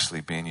they're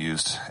actually being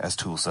used as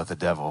tools of the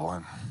devil.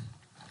 And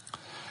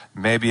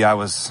maybe I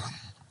was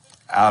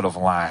out of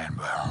line,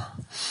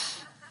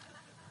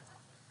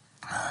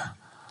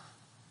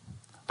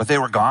 but they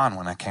were gone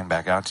when I came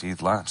back out to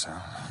eat lunch.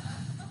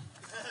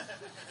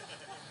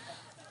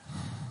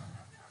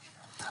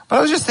 But I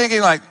was just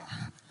thinking, like,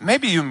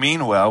 maybe you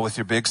mean well with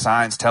your big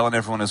signs telling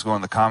everyone who's going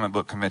to the comic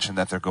book convention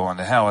that they're going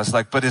to hell. It's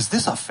like, but is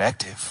this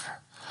effective?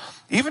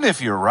 Even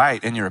if you're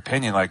right in your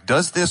opinion, like,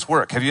 does this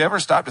work? Have you ever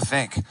stopped to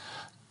think,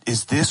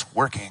 is this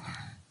working?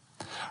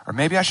 Or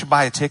maybe I should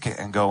buy a ticket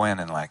and go in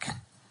and, like,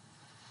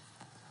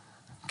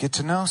 get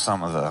to know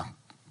some of the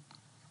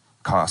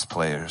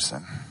cosplayers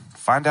and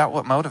find out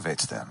what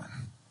motivates them and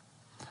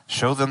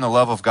show them the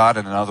love of God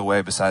in another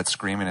way besides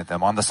screaming at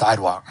them on the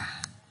sidewalk.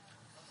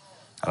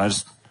 And I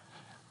just,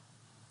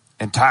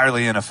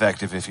 entirely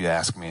ineffective if you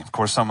ask me. Of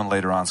course, someone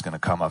later on is going to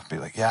come up and be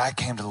like, yeah, I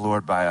came to the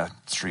Lord by a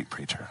street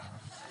preacher.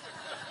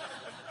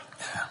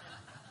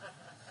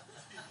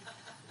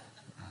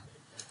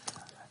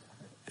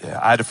 Yeah,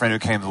 I had a friend who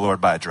came to the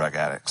Lord by a drug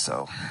addict,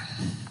 so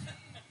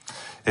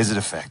is it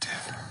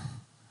effective?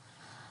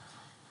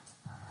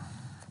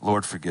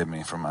 Lord, forgive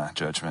me for my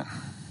judgment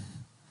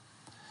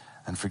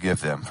and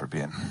forgive them for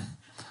being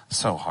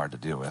so hard to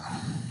deal with.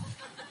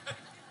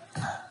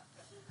 All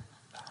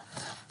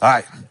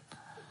right,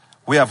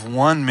 we have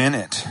 1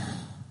 minute.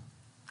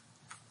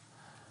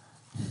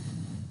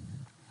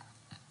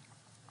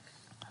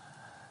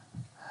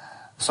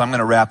 So I'm going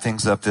to wrap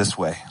things up this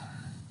way.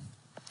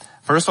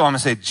 First of all, I'm going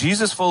to say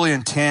Jesus fully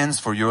intends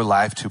for your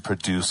life to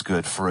produce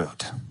good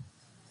fruit.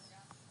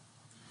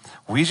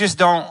 We just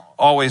don't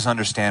always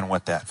understand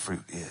what that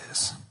fruit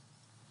is.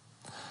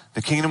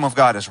 The kingdom of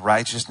God is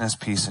righteousness,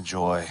 peace, and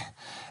joy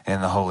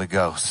in the Holy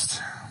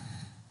Ghost.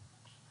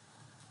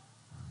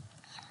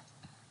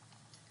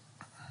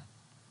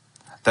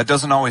 That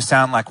doesn't always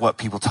sound like what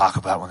people talk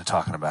about when they're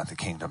talking about the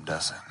kingdom,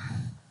 does it?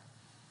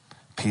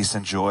 Peace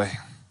and joy.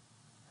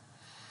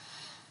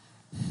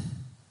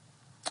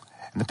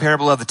 In the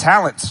parable of the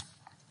talents,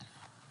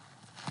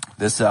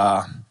 this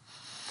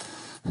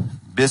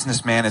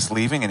businessman is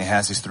leaving and he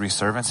has these 3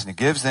 servants and he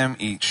gives them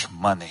each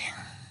money.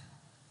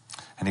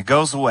 And he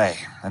goes away.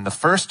 And the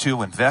first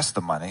 2 invest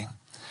the money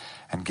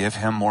and give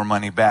him more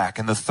money back.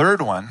 And the third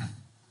one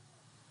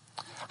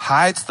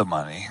hides the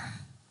money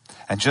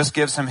and just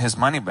gives him his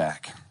money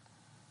back.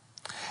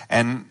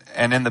 And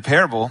in the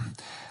parable,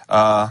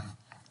 the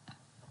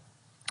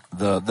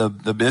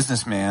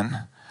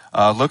businessman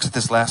looks at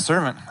this last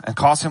servant and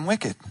calls him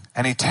wicked.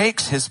 And he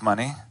takes his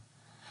money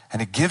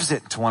and he gives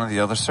it to one of the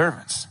other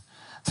servants.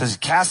 It says he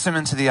casts him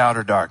into the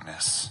outer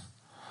darkness.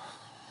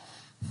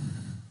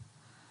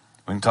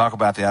 We can talk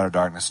about the outer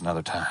darkness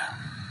another time.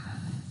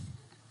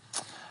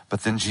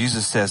 But then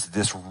Jesus says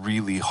this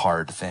really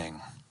hard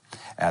thing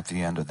at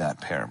the end of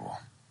that parable.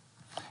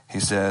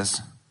 He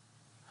says,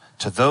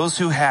 to those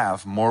who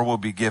have, more will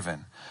be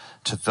given.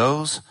 To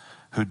those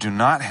who do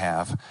not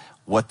have,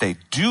 what they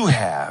do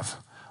have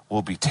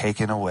will be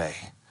taken away.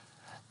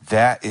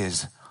 That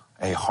is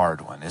a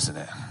hard one, isn't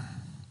it?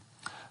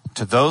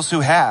 To those who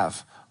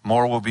have,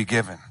 more will be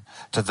given.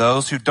 To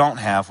those who don't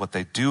have, what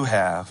they do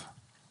have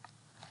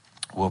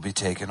will be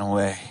taken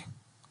away.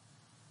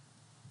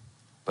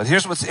 But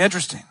here's what's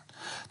interesting.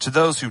 To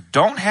those who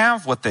don't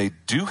have, what they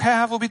do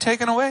have will be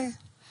taken away.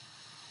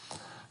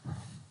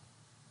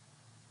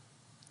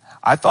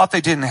 I thought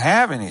they didn't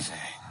have anything.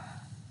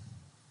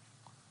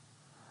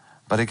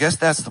 But I guess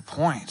that's the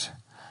point.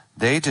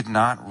 They did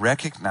not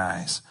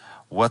recognize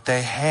what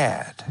they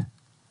had,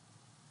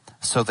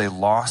 so they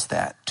lost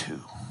that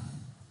too.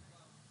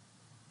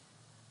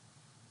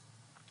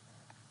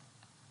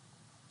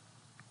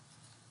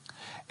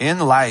 In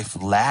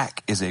life,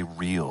 lack is a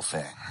real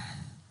thing.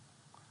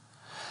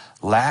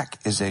 Lack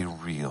is a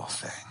real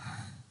thing.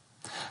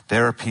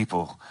 There are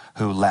people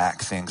who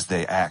lack things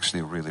they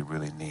actually really,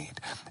 really need.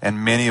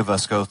 And many of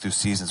us go through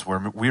seasons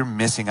where we're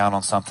missing out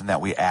on something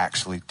that we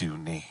actually do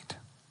need.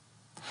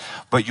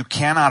 But you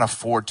cannot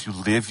afford to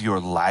live your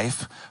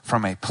life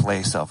from a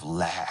place of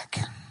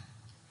lack.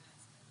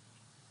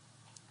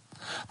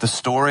 The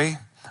story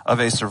of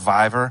a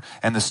survivor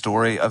and the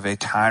story of a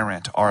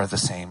tyrant are the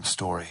same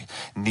story.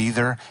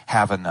 Neither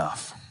have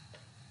enough.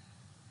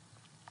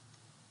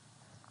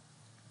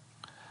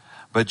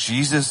 But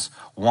Jesus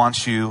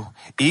wants you,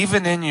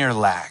 even in your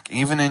lack,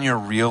 even in your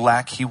real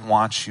lack, he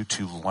wants you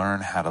to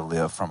learn how to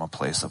live from a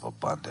place of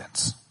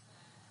abundance.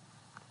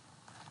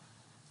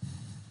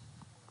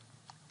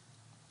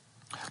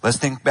 Let's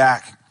think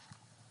back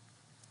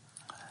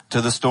to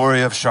the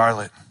story of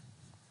Charlotte.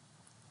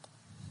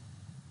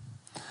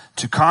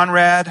 To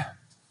Conrad,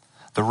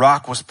 the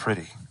rock was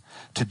pretty.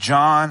 To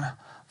John,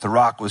 the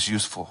rock was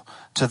useful.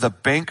 To the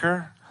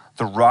banker,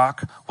 the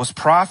rock was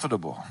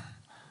profitable.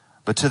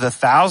 But to the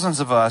thousands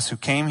of us who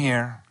came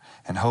here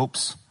in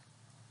hopes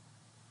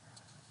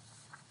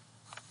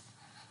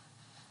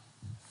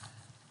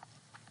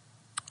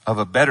of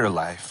a better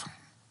life,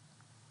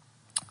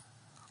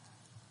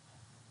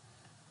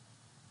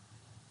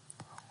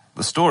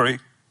 the story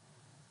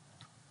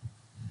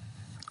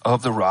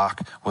of the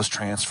rock was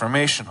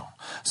transformational.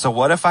 So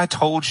what if I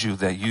told you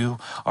that you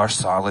are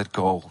solid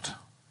gold?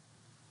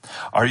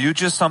 Are you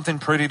just something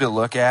pretty to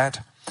look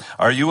at?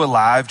 Are you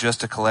alive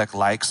just to collect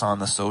likes on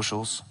the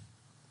socials?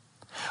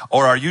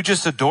 Or are you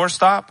just a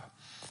doorstop,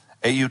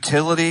 a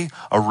utility,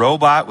 a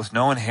robot with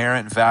no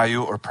inherent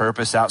value or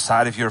purpose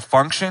outside of your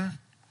function?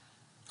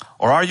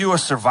 Or are you a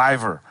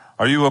survivor?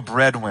 Are you a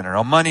breadwinner,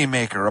 a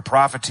moneymaker, a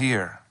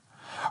profiteer?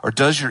 Or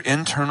does your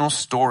internal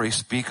story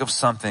speak of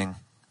something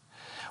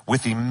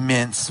with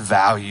immense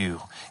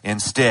value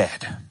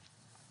instead?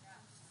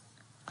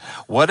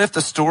 What if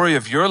the story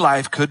of your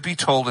life could be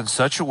told in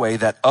such a way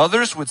that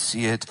others would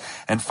see it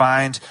and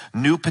find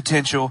new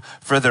potential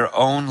for their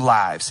own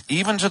lives,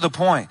 even to the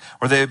point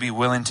where they would be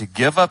willing to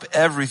give up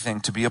everything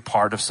to be a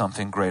part of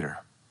something greater?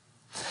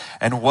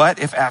 And what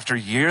if after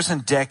years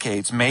and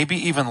decades, maybe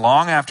even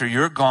long after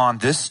you're gone,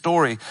 this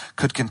story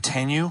could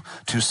continue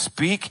to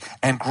speak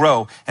and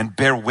grow and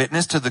bear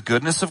witness to the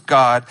goodness of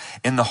God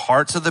in the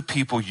hearts of the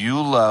people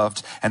you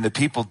loved and the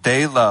people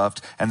they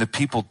loved and the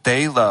people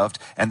they loved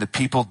and the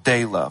people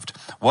they loved?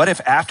 What if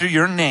after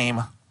your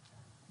name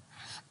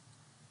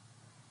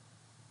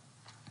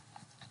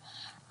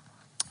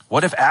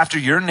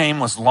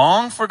was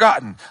long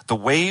forgotten, the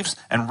waves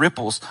and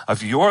ripples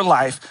of your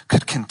life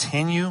could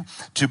continue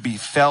to be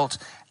felt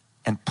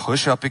and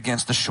push up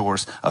against the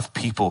shores of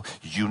people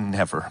you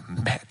never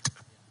met?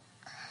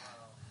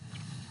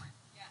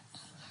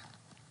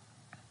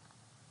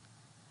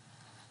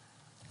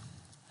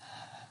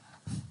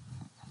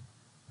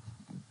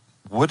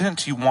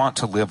 Wouldn't you want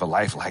to live a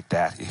life like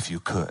that if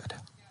you could?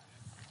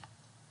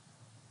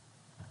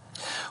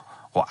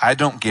 Well, I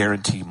don't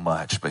guarantee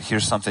much, but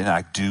here's something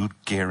I do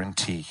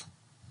guarantee.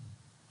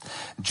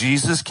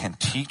 Jesus can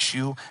teach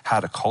you how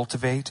to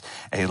cultivate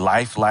a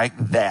life like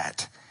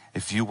that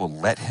if you will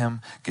let him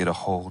get a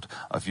hold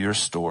of your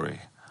story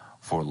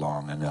for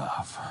long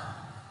enough.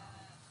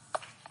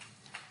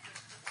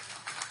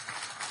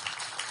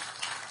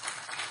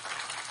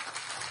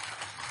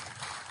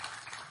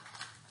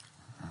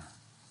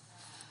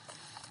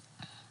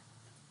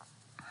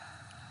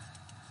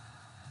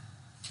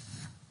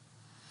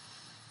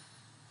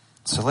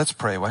 So let's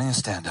pray. Why don't you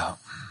stand up?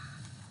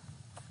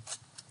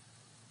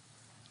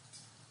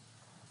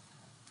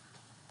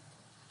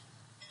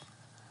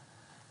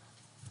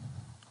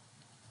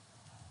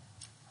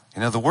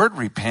 You know, the word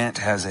repent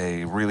has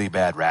a really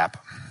bad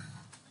rap.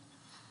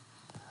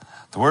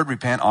 The word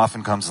repent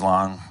often comes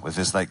along with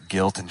this like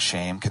guilt and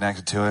shame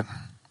connected to it.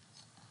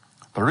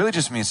 But it really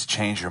just means to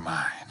change your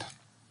mind.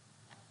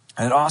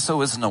 And it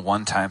also isn't a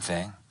one-time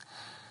thing.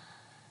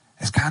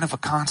 It's kind of a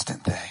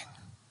constant thing.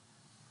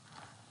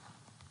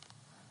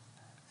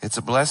 It's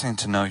a blessing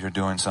to know you're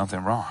doing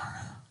something wrong.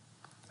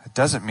 It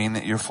doesn't mean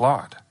that you're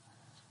flawed.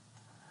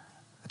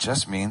 It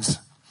just means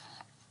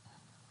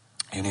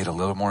you need a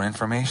little more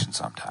information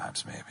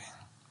sometimes, maybe.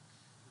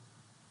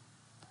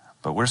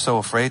 But we're so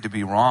afraid to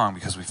be wrong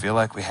because we feel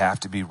like we have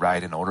to be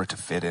right in order to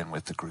fit in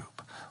with the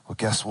group. Well,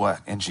 guess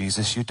what? In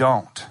Jesus, you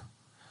don't.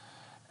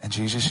 In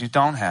Jesus, you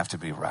don't have to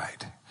be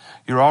right.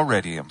 You're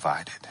already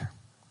invited.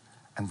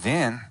 And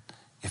then,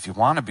 if you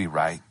want to be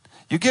right,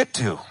 you get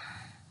to.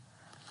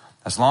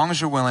 As long as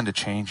you're willing to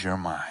change your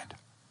mind.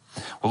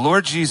 Well,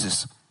 Lord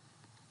Jesus,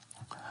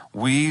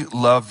 we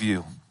love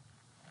you.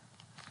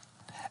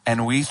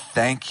 And we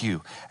thank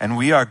you. And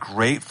we are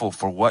grateful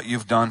for what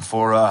you've done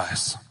for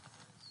us.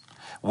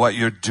 What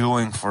you're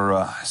doing for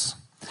us.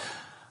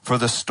 For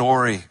the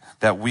story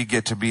that we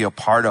get to be a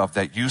part of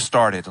that you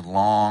started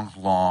long,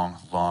 long,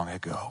 long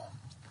ago.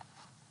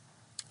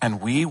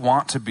 And we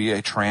want to be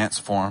a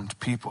transformed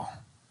people.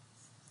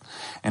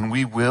 And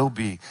we will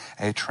be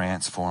a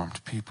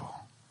transformed people.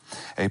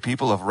 A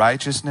people of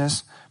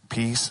righteousness,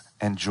 peace,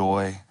 and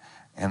joy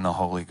in the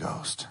Holy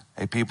Ghost.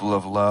 A people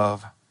of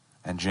love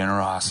and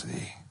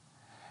generosity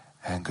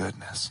and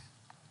goodness.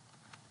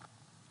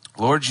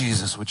 Lord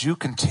Jesus, would you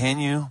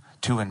continue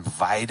to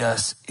invite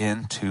us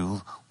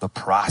into the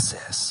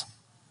process?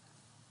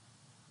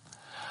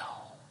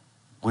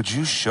 Would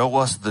you show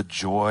us the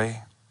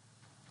joy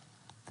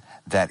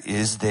that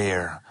is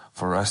there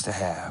for us to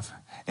have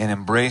in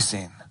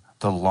embracing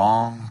the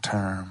long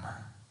term,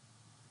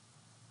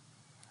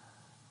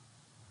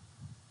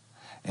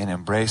 in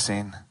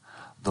embracing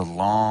the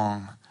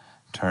long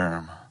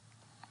term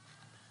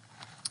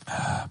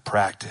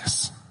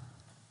practice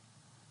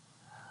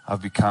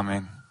of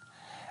becoming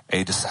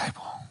a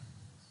disciple,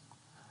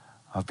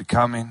 of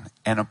becoming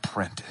an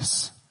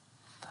apprentice,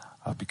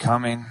 of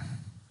becoming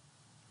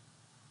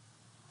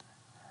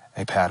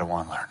a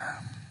Padawan learner.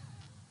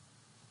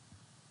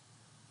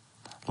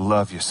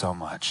 Love you so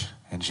much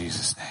in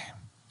Jesus'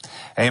 name.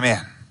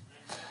 Amen.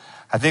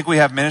 I think we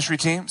have ministry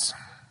teams.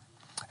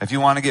 If you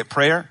want to get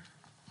prayer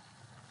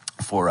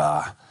for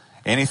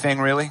anything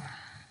really,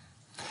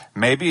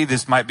 maybe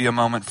this might be a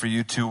moment for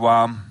you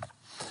to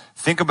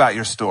think about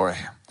your story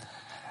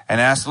and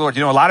ask the Lord.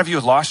 You know, a lot of you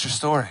have lost your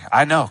story.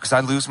 I know, because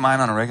I lose mine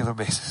on a regular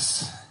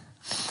basis.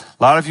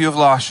 A lot of you have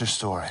lost your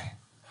story.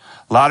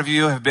 A lot of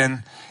you have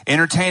been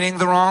entertaining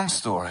the wrong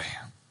story.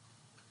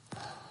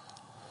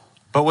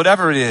 But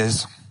whatever it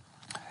is,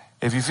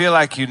 if you feel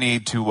like you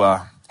need to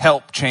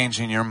help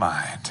changing your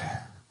mind,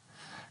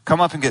 come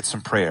up and get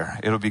some prayer.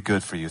 It'll be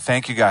good for you.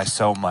 Thank you guys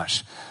so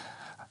much.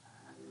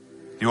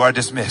 You are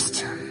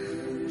dismissed.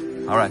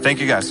 All right.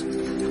 Thank you guys.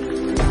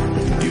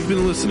 You've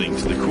been listening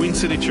to the Queen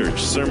City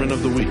Church Sermon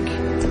of the Week.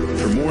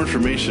 For more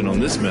information on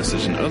this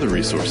message and other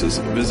resources,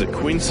 visit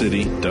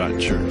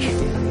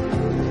queencity.church.